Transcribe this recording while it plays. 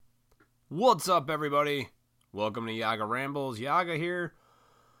What's up, everybody? Welcome to Yaga Rambles. Yaga here.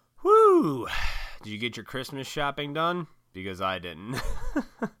 Woo! Did you get your Christmas shopping done? Because I didn't.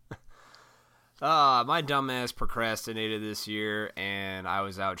 My dumbass procrastinated this year, and I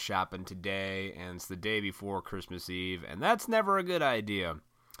was out shopping today, and it's the day before Christmas Eve, and that's never a good idea.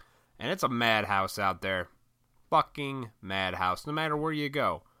 And it's a madhouse out there. Fucking madhouse, no matter where you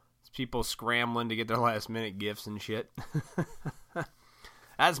go. It's people scrambling to get their last-minute gifts and shit.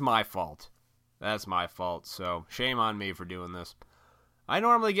 That's my fault. So shame on me for doing this. I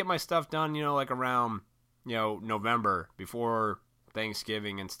normally get my stuff done, like around, November, before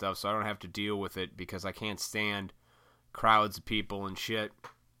Thanksgiving and stuff, so I don't have to deal with it because I can't stand crowds of people and shit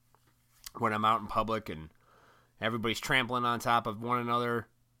when I'm out in public and everybody's trampling on top of one another.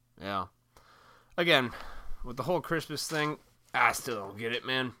 Yeah. Again, with the whole Christmas thing, I still don't get it,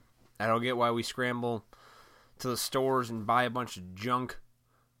 man. I don't get why we scramble to the stores and buy a bunch of junk.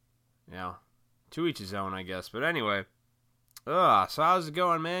 Yeah, to each his own, I guess. But anyway, so how's it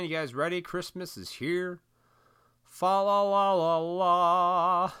going, man? You guys ready? Christmas is here. Fa la la la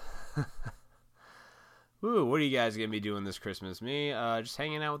la. Ooh, what are you guys gonna be doing this Christmas? Me, just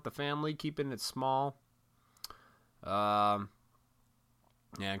hanging out with the family, keeping it small. Yeah,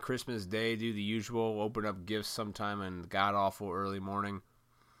 Christmas Day, do the usual, open up gifts sometime in god awful early morning,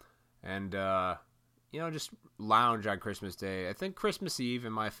 and just lounge on Christmas Day. I think Christmas Eve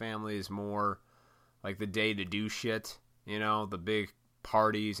in my family is more like the day to do shit, the big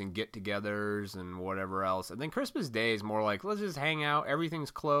parties and get-togethers and whatever else. And then Christmas Day is more like, let's just hang out,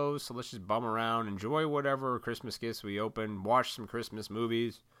 everything's closed, so let's just bum around, enjoy whatever Christmas gifts we open, watch some Christmas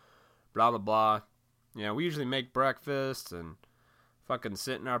movies, blah, blah, blah. We usually make breakfast and fucking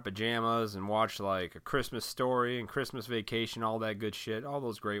sit in our pajamas and watch like A Christmas Story and Christmas Vacation, all that good shit, all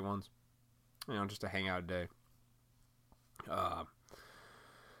those great ones. Just a hangout day. I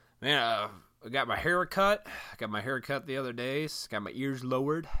got my hair cut. I got my hair cut the other day. Got my ears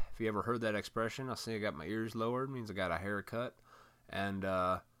lowered. If you ever heard that expression, I'll say I got my ears lowered. It means I got a haircut. And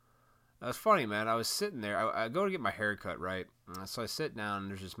that was funny, man. I was sitting there. I go to get my hair cut, right? So I sit down,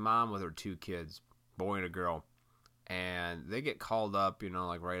 and there's this mom with her two kids, boy and a girl. And they get called up,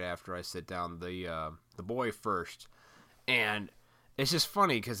 like right after I sit down. The boy first. And it's just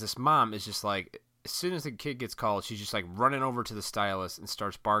funny because this mom is just like, as soon as the kid gets called, she's just like running over to the stylist and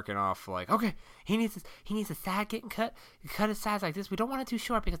starts barking off like, okay, he needs a side getting cut. You cut his sides like this. We don't want it too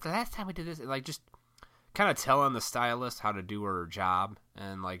short because the last time we did this, and like just kind of telling the stylist how to do her job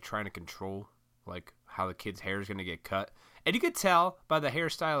and like trying to control like how the kid's hair is going to get cut. And you could tell by the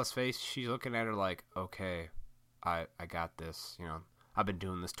hairstylist's face, she's looking at her like, okay, I got this. I've been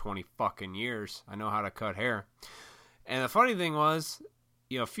doing this 20 fucking years. I know how to cut hair. And the funny thing was,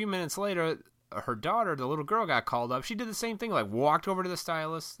 a few minutes later, her daughter, the little girl, got called up. She did the same thing, like walked over to the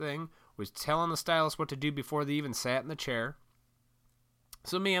stylist thing, was telling the stylist what to do before they even sat in the chair.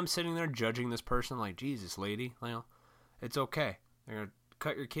 So me, I'm sitting there judging this person like, Jesus, lady, it's okay. They're going to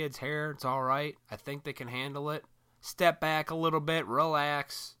cut your kid's hair. It's all right. I think they can handle it. Step back a little bit.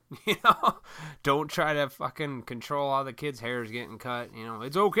 Relax. Don't try to fucking control how the kid's hair is getting cut.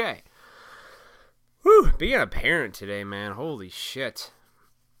 It's okay. Whew, being a parent today, man, holy shit.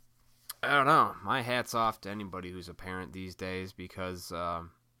 I don't know. My hat's off to anybody who's a parent these days because, wow,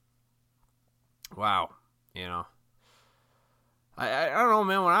 I don't know,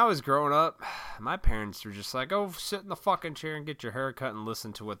 man. When I was growing up, my parents were just like, oh, sit in the fucking chair and get your hair cut and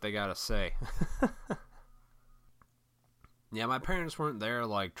listen to what they gotta say. Yeah, my parents weren't there,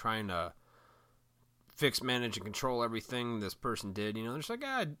 like, trying to fix, manage, and control everything this person did. They're just like,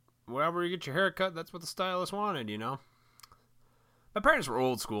 wherever you get your hair cut, that's what the stylist wanted, My parents were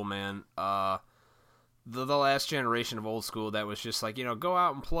old school, man. The last generation of old school that was just like, go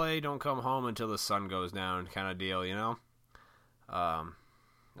out and play, don't come home until the sun goes down kind of deal,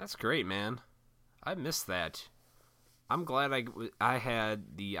 That's great, man. I miss that. I'm glad I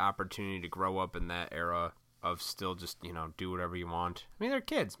had the opportunity to grow up in that era of still just, do whatever you want. I mean, they're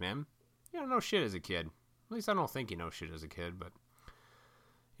kids, man. You don't know shit as a kid. At least I don't think you know shit as a kid, but...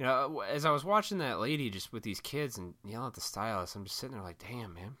 as I was watching that lady just with these kids and yelling at the stylist, I'm just sitting there like,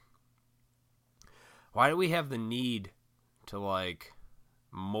 damn, man. Why do we have the need to, like,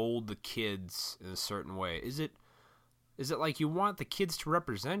 mold the kids in a certain way? Is it like you want the kids to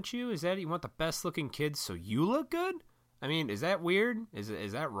represent you? Is that you want the best-looking kids so you look good? I mean, is that weird? Is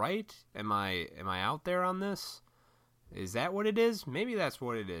that right? Am I out there on this? Is that what it is? Maybe that's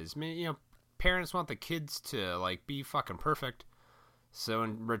what it is. I mean, parents want the kids to, like, be fucking perfect. So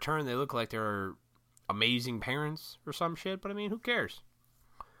in return, they look like they're amazing parents or some shit. But I mean, who cares?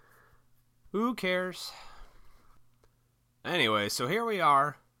 Who cares? Anyway, so here we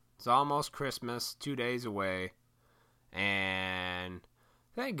are. It's almost Christmas, 2 days away. And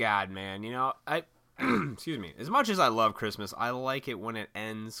thank God, man. You know, excuse me. As much as I love Christmas, I like it when it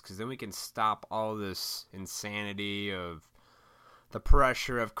ends because then we can stop all this insanity of the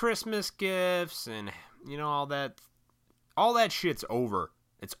pressure of Christmas gifts and, you know, all that. All that shit's over.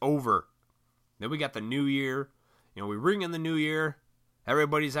 It's over. Then we got the new year. You know, we ring in the new year.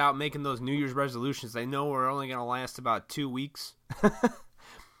 Everybody's out making those New Year's resolutions. They know we're only going to last about 2 weeks.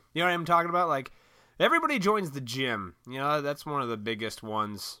 You know what I'm talking about? Like, everybody joins the gym. You know, that's one of the biggest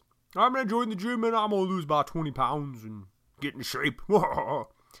ones. I'm going to join the gym and I'm going to lose about 20 pounds and get in shape. Yeah,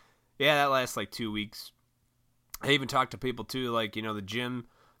 that lasts like 2 weeks. I even talk to people too, like, you know, the gym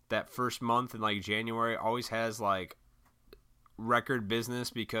that first month in like January always has like record business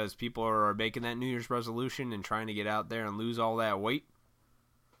because people are making that New Year's resolution and trying to get out there and lose all that weight.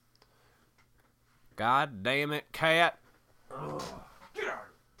 God damn it, cat. Ugh. Get out.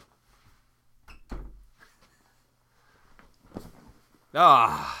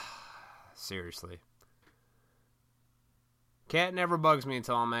 Seriously. Cat never bugs me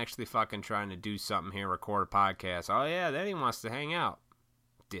until I'm actually fucking trying to do something here, record a podcast. Oh yeah, then he wants to hang out.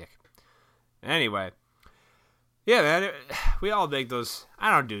 Dick. Anyway. Yeah, man, we all make those.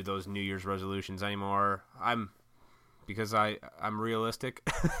 I don't do those New Year's resolutions anymore. Because I'm realistic.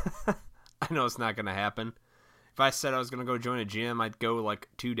 I know it's not going to happen. If I said I was going to go join a gym, I'd go like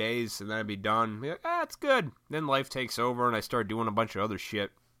 2 days and then I'd be done. Be like, it's good. Then life takes over and I start doing a bunch of other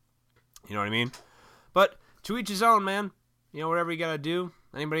shit. You know what I mean? But to each his own, man. You know, whatever you got to do.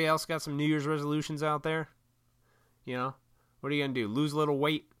 Anybody else got some New Year's resolutions out there? You know, what are you going to do? Lose a little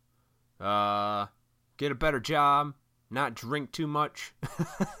weight? Get a better job? Not drink too much?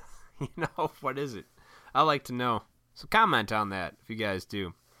 You know, what is it? I like to know. So comment on that if you guys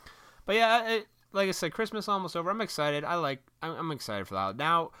do. But yeah, like I said, Christmas almost over. I'm excited. I'm excited for that.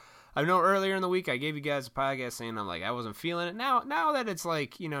 Now, I know earlier in the week I gave you guys a podcast saying I wasn't feeling it. Now that it's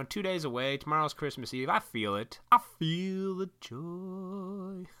like, you know, 2 days away, tomorrow's Christmas Eve, I feel it. I feel the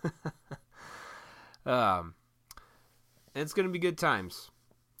joy. It's gonna be good times.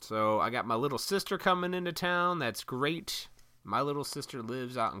 So I got my little sister coming into town. That's great. My little sister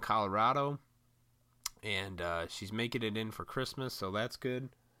lives out in Colorado, and she's making it in for Christmas, so that's good.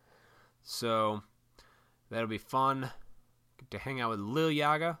 So that'll be fun. Get to hang out with Lil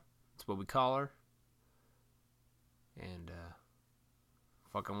Yaga. That's what we call her. And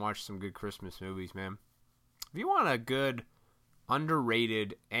fucking watch some good Christmas movies, man. If you want a good,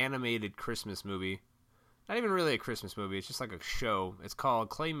 underrated, animated Christmas movie, not even really a Christmas movie, it's just like a show. It's called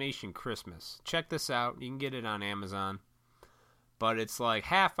Claymation Christmas. Check this out. You can get it on Amazon. But it's like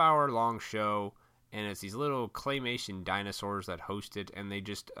half-hour long show, and it's these little claymation dinosaurs that host it, and they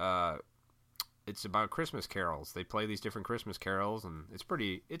just it's about Christmas carols. They play these different Christmas carols, and it's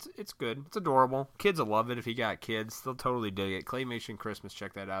good. It's adorable. Kids will love it. If you got kids, they'll totally dig it. Claymation Christmas,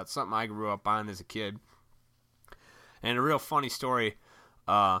 check that out. It's something I grew up on as a kid. And a real funny story,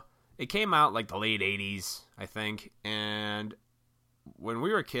 it came out like the late 80s, I think, and when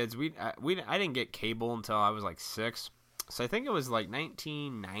we were kids, I didn't get cable until I was like 6, so I think it was like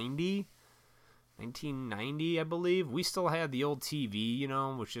 1990, I believe. We still had the old TV, you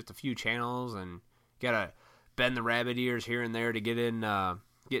know, with just a few channels, and you gotta bend the rabbit ears here and there to get in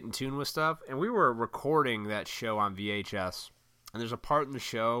tune with stuff. And we were recording that show on VHS, and there's a part in the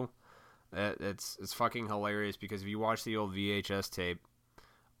show that it's fucking hilarious because if you watch the old VHS tape,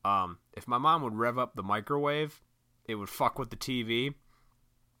 if my mom would rev up the microwave, it would fuck with the TV.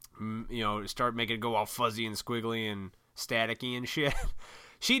 You know, start making it go all fuzzy and squiggly and staticky and shit.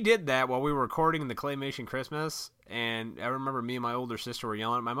 She did that while we were recording the Claymation Christmas, and I remember me and my older sister were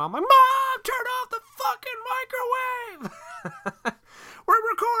yelling at my mom, like, "Mom, turn off the fucking microwave! We're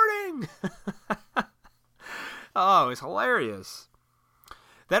recording!" Oh, it's hilarious.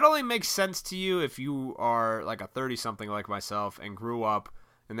 That only makes sense to you if you are like a 30-something like myself and grew up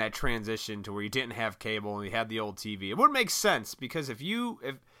in that transition to where you didn't have cable and you had the old TV. It would make sense because if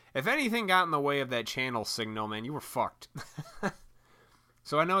anything got in the way of that channel signal, man, you were fucked.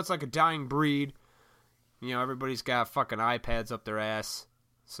 So I know it's like a dying breed. You know, everybody's got fucking iPads up their ass.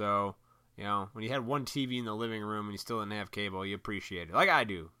 So, you know, when you had one TV in the living room and you still didn't have cable, you appreciate it. Like I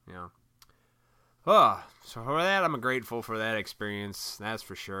do, you know. Oh, so for that, I'm grateful for that experience. That's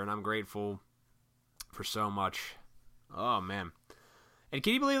for sure. And I'm grateful for so much. Oh, man. And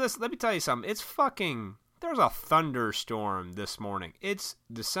can you believe this? Let me tell you something. It's fucking... There's a thunderstorm this morning. It's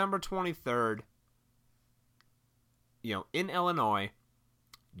December 23rd, you know, in Illinois.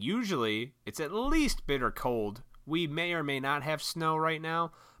 Usually, it's at least bitter cold. We may or may not have snow right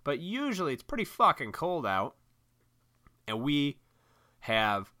now, but usually it's pretty fucking cold out. And we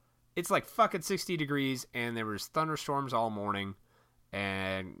have it's like fucking 60 degrees, and there was thunderstorms all morning,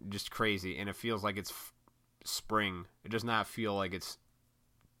 and just crazy, and it feels like it's spring. It does not feel like it's,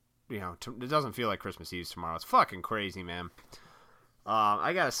 it doesn't feel like Christmas Eve tomorrow. It's fucking crazy, man.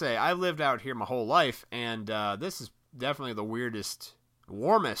 I gotta say, I lived out here my whole life, and this is definitely the weirdest,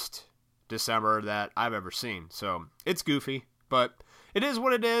 warmest December that I've ever seen. So it's goofy, but it is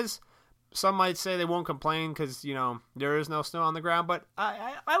what it is. Some might say they won't complain because, there is no snow on the ground, but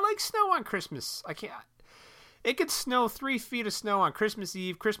I like snow on Christmas. I can't. It could snow 3 feet of snow on Christmas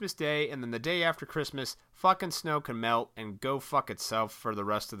Eve, Christmas Day, and then the day after Christmas, fucking snow can melt and go fuck itself for the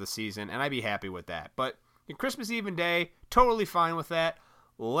rest of the season, and I'd be happy with that. But Christmas Eve and Day, totally fine with that.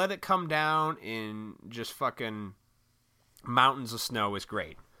 Let it come down in just fucking mountains of snow is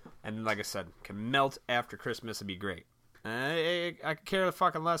great. And like I said, can melt after Christmas and be great. I could care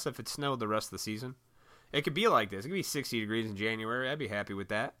fucking less if it snowed the rest of the season. It could be like this. It could be 60 degrees in January. I'd be happy with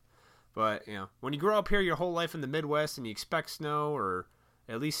that. But, when you grow up here your whole life in the Midwest and you expect snow, or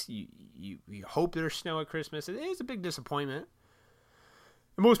at least you hope there's snow at Christmas, it is a big disappointment.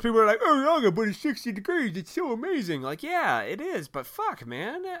 And most people are like, oh, yeah, but it's 60 degrees. It's so amazing. Like, yeah, it is. But fuck,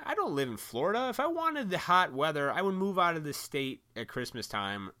 man. I don't live in Florida. If I wanted the hot weather, I would move out of the state at Christmas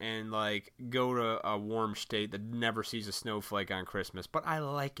time and, go to a warm state that never sees a snowflake on Christmas. But I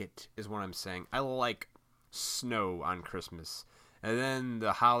like it, is what I'm saying. I like snow on Christmas. And then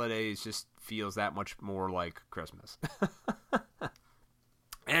the holidays just feels that much more like Christmas.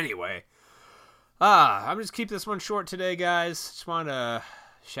 Anyway. I'm just keep this one short today, guys. Just want to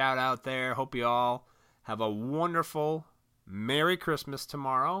shout out there. Hope you all have a wonderful Merry Christmas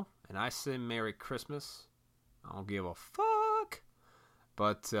tomorrow. And I say Merry Christmas. I don't give a fuck.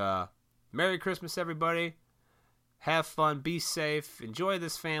 But Merry Christmas, everybody. Have fun. Be safe. Enjoy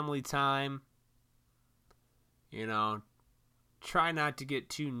this family time. Try not to get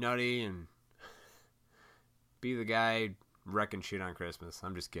too nutty and be the guy wrecking shit on Christmas.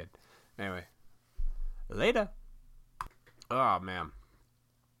 I'm just kidding. Anyway. Later. Oh, man.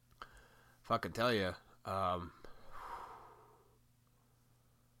 Fucking tell you.